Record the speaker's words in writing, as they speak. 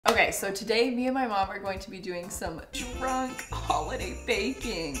Okay, so today me and my mom are going to be doing some drunk holiday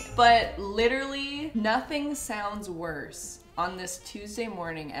baking. But literally nothing sounds worse on this Tuesday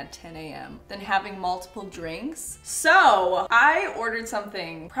morning at 10 a.m. than having multiple drinks. So I ordered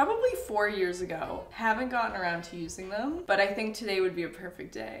something probably 4 years ago. Haven't gotten around to using them, but I think today would be a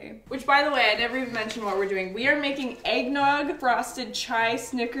perfect day. Which, by the way, I never even mentioned what we're doing. We are making eggnog frosted chai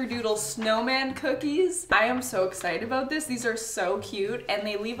snickerdoodle snowman cookies. I am so excited about this. These are so cute and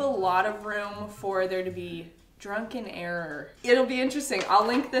they leave a lot of room for there to be drunken error. It'll be interesting. I'll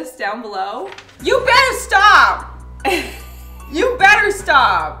link this down below. You better stop! You better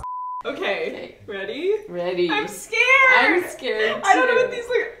stop! Okay, ready? Ready. I'm scared! I'm scared too. I don't know what these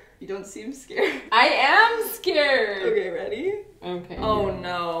look. You don't seem scared. I am scared. Okay, ready? Okay. Oh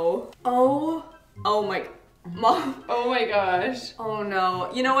no. Oh my, Mom. Oh my gosh. Oh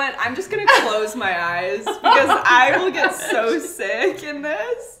no. You know what? I'm just gonna close my eyes because I will get so sick in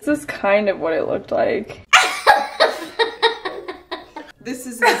this. This is kind of what it looked like. This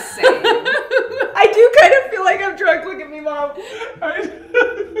is insane. I do kind of feel like I'm drunk. Look at me, Mom.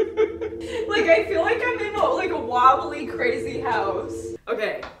 Like I feel like I'm in like a wobbly, crazy house.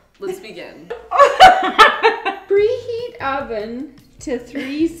 Okay, let's begin. Preheat oven to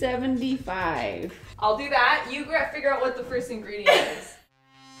 375. I'll do that. You figure out what the first ingredient is.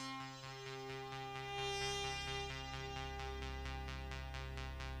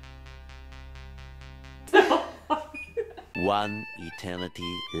 One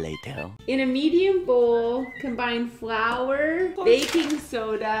eternity later. In a medium bowl, combine flour, baking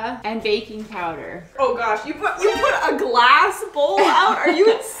soda, and baking powder. Oh gosh, you put a glass bowl out? Are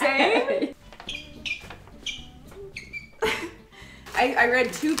you insane? I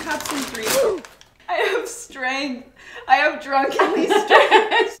read 2 cups and 3. I have strength. I have drunkenly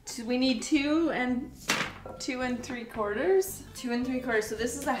strength. We need 2 and 3/4. 2 and 3/4. So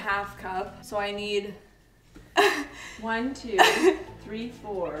this is a half cup. So I need 1, 2, 3,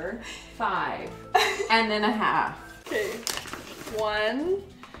 4, 5, and then a half. Okay. 1.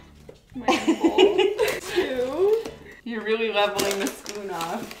 My bowl. 2. You're really leveling the spoon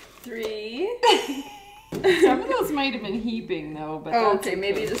off. 3. Some of those might have been heaping though, but Oh, that's okay,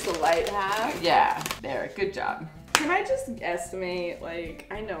 maybe just a light half. Yeah, there, good job. Can I just estimate, like,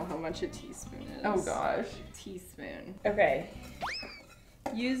 I know how much a teaspoon is. Oh gosh. Teaspoon. Okay.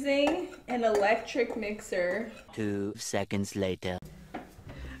 Using an electric mixer. 2 seconds later.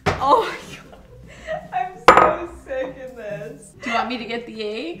 Oh my god. I'm so sick in this. Do you want me to get the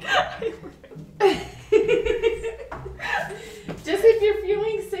egg? Just if you're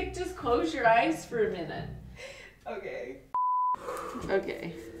feeling sick, just close your eyes for a minute. Okay.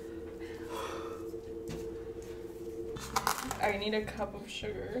 Okay. I need a cup of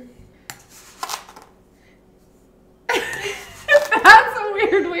sugar. That's a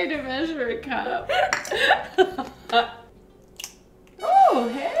weird way to measure a cup. Oh,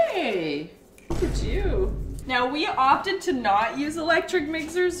 hey. Look at you. Now, we opted to not use electric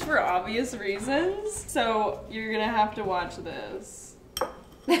mixers for obvious reasons, so you're gonna have to watch this.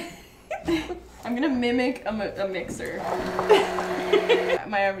 I'm gonna mimic a mixer.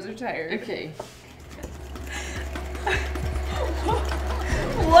 My arms are tired. Okay.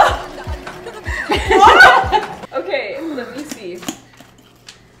 What? What? Okay, let me see.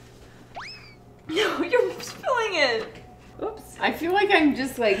 No, you're spilling it. Oops. I feel like I'm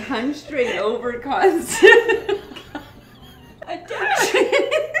just like hunched right over constant. Addiction.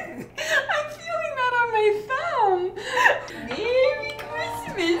 I'm feeling that on my thumb. Merry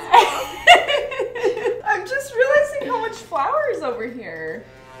Christmas. I'm just realizing how much flour is over here.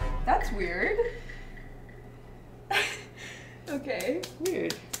 That's weird. Okay.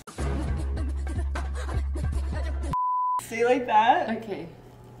 Weird. See, like that? Okay.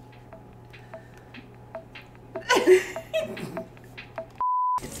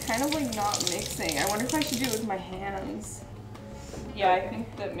 It's kind of like not mixing. I wonder if I should do it with my hands. Yeah, I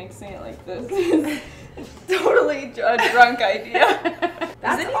think that mixing it like this is totally a drunk idea.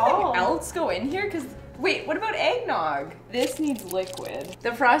 Does anything else go in here? Because wait, what about eggnog? This needs liquid.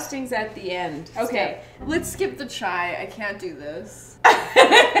 The frosting's at the end. Okay, let's skip the chai. I can't do this.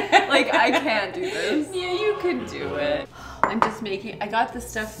 Like, I can't do this. Yeah, you could do it. I'm just making, I got the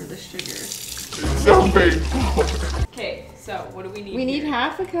stuff for the sugar. Okay, so what do we need? We need here?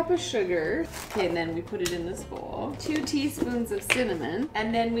 half a cup of sugar. Okay, and then we put it in this bowl. 2 teaspoons of cinnamon.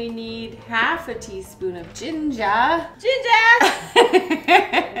 And then we need half a teaspoon of ginger. Ginger!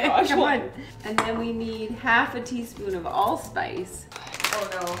 Gosh, come on. And then we need half a teaspoon of allspice. Oh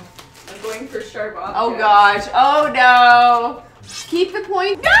no, I'm going for sharp objects. Oh gosh, oh no. Keep the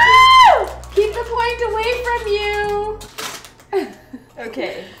point, no! Keep the point away from you.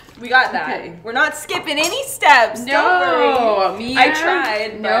 Okay, we got that. Okay. We're not skipping any steps. Don't worry. Mia. I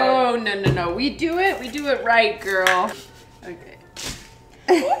tried. No. We do it right, girl. Okay.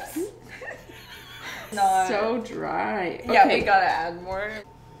 Whoops. Not. So dry. Yeah, Okay. we gotta add more.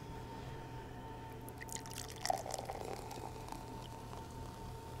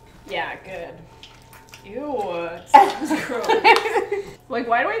 Yeah, good. Ew, it sounds gross. Like,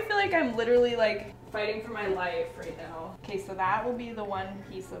 why do I feel like I'm literally like fighting for my life right now? Okay, so that will be the one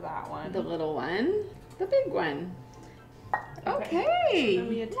piece of that one. The little one, the big one. Okay. Then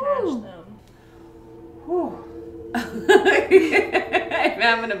we attach Woo. them. Whew. I'm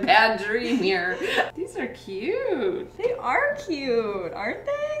having a bad dream here. These are cute. They are cute, aren't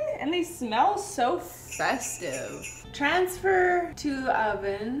they? And they smell so festive. Transfer to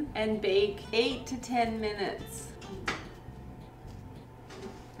oven and bake 8 to 10 minutes.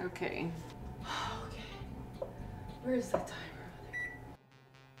 Okay. Okay. Where's the timer?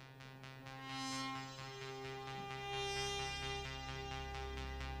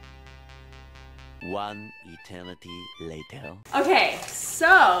 1 eternity later. Okay,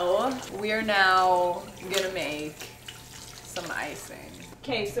 so we are now gonna make some icing.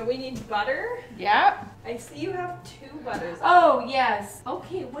 Okay, so we need butter. Yep. I see you have 2 butters. Oh, yes.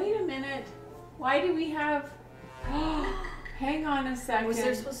 Okay, wait a minute. Why do we have... Hang on a second. Was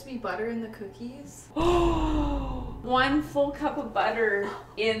there supposed to be butter in the cookies? 1 full cup of butter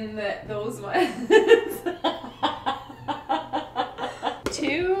in those ones.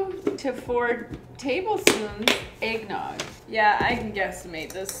 2 to 4 tablespoons eggnog. Yeah, I can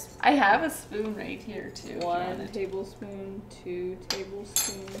guesstimate this. I have a spoon right here too. 1 tablespoon, 2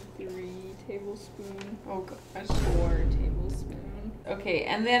 tablespoon, 3 tablespoon, Oh gosh. 4 tablespoon. Okay,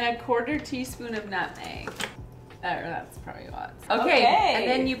 and then a 1/4 teaspoon of nutmeg. That's probably lots. Okay. And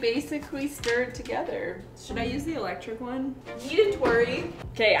then you basically stir it together. Should I use the electric one? Needn't worry.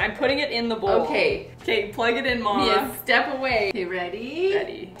 Okay, I'm putting it in the bowl. Okay. Okay, plug it in, Mama. Mia, step away. Okay, ready?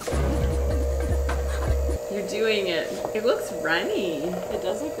 Ready. You're doing it. It looks runny. It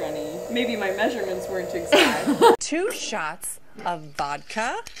does look runny. Maybe my measurements weren't exact. 2 shots of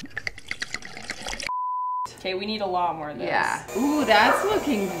vodka. Okay, we need a lot more of this. Yeah. Ooh, that's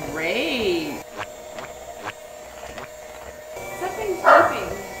looking great. Something's flipping.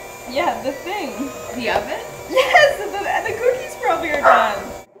 Yeah, the thing. The oven? Yes, the cookies probably are done.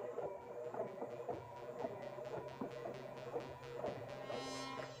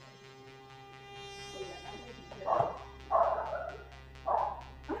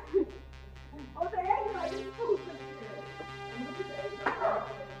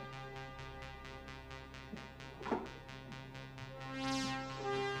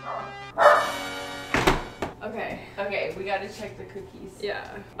 Okay, we gotta check the cookies. Yeah.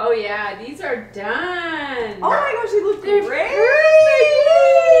 Oh yeah, these are done. Oh my gosh, they look They're great!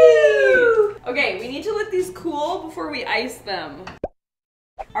 perfect. Okay, we need to let these cool before we ice them.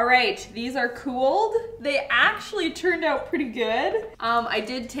 All right, these are cooled. They actually turned out pretty good. I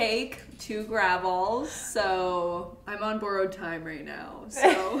did take 2 gravels, so I'm on borrowed time right now.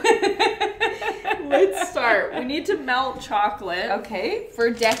 So let's start. We need to melt chocolate. Okay. For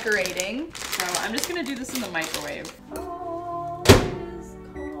decorating. So I'm just gonna do this in the microwave. All is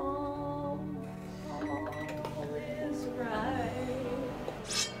calm, all is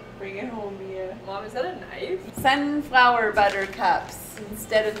right. Bring it home, Mia. Mom, is that a knife? Sunflower butter cups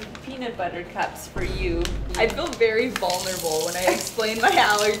instead of peanut butter cups for you. I feel very vulnerable when I explain my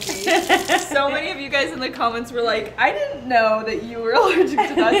allergy. So many of you guys in the comments were like, I didn't know that you were allergic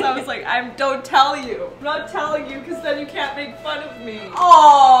to nuts. I was like, don't tell you. I'm not telling you because then you can't make fun of me.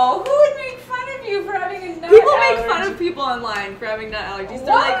 Oh, who would make fun of you for having a nut People make allergy? fun of people online for having nut allergies.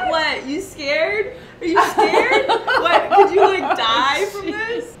 They're What? like, what? You scared? Are you scared? What? Could you like die from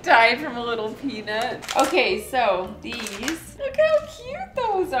this? Died from a little peanut. Okay, so these. Look how cute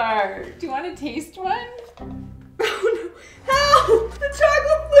those are. Do you want to taste one? Oh no. Help! The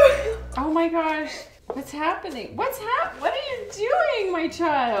chocolate flew. Oh my gosh. What's happening? What are you doing, my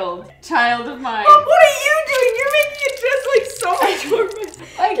child? Child of mine. Mom, what are you doing? You're making it just like so much more messy.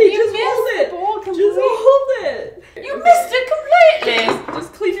 Like Okay, you just missed hold the it. bowl Just completely. hold it. You missed it completely.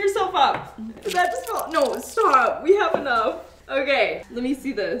 Just clean yourself up. Did that just fall? No, stop. We have enough. Okay, let me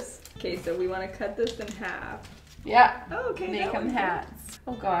see this. Okay, so we want to cut this in half. Yeah. Oh, okay. Make that them one's hats.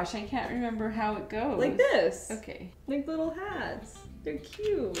 Oh gosh, I can't remember how it goes. good. Like this. Okay. Like little hats. They're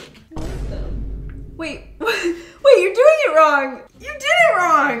cute. I like them. Wait, wait, you're doing it wrong. You did it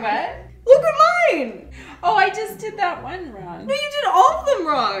wrong. What? Look at mine. Oh, I just did that one wrong. No, you did all of them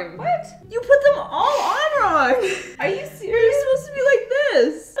wrong. What? You put them all on wrong. Are you You're serious? supposed to be like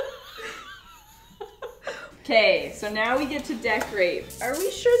this. Okay, so now we get to decorate. Are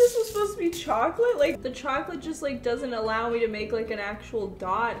we sure this was supposed to be chocolate? Like, the chocolate just like doesn't allow me to make like an actual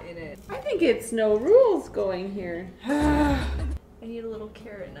dot in it. I think it's no rules going here. I need a little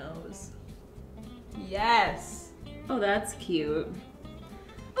carrot nose. Yes. Oh, that's cute.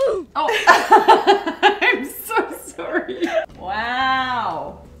 Oh. I'm so sorry.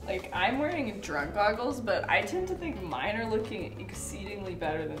 Wow. Like, I'm wearing drunk goggles, but I tend to think mine are looking exceedingly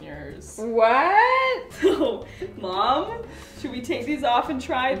better than yours. What? So, Mom, should we take these off and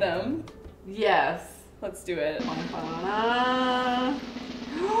try them? Yes. Let's do it. Oh,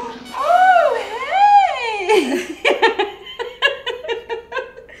 hey!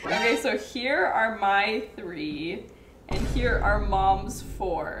 Okay, so here are my 3, and here are Mom's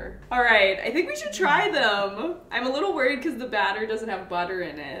 4. All right, I think we should try them. I'm a little worried because the batter doesn't have butter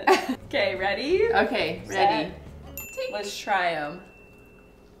in it. Okay, ready? Okay, ready. Let's try them.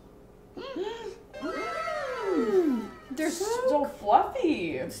 They're so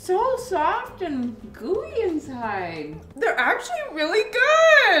fluffy. So soft and gooey inside. They're actually really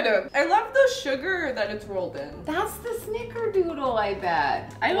good. I love the sugar that it's rolled in. That's the snickerdoodle, I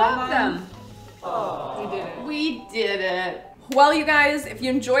bet. I Mom. love them. Oh, we did it. We did it. Well, you guys, if you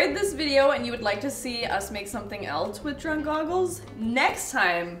enjoyed this video and you would like to see us make something else with drunk goggles, next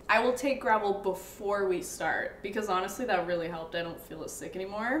time I will take gravel before we start, because honestly that really helped. I don't feel as sick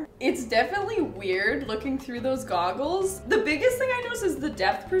anymore. It's definitely weird looking through those goggles. The biggest thing I notice is the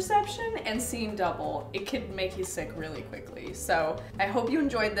depth perception and seeing double. It could make you sick really quickly. So I hope you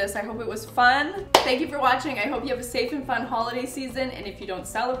enjoyed this. I hope it was fun. Thank you for watching. I hope you have a safe and fun holiday season, and if you don't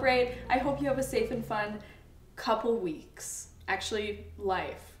celebrate, I hope you have a safe and fun couple weeks. Actually,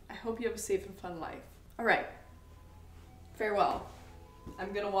 life. I hope you have a safe and fun life. All right. Farewell.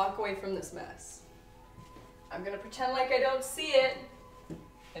 I'm gonna walk away from this mess. I'm gonna pretend like I don't see it.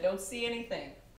 I don't see anything.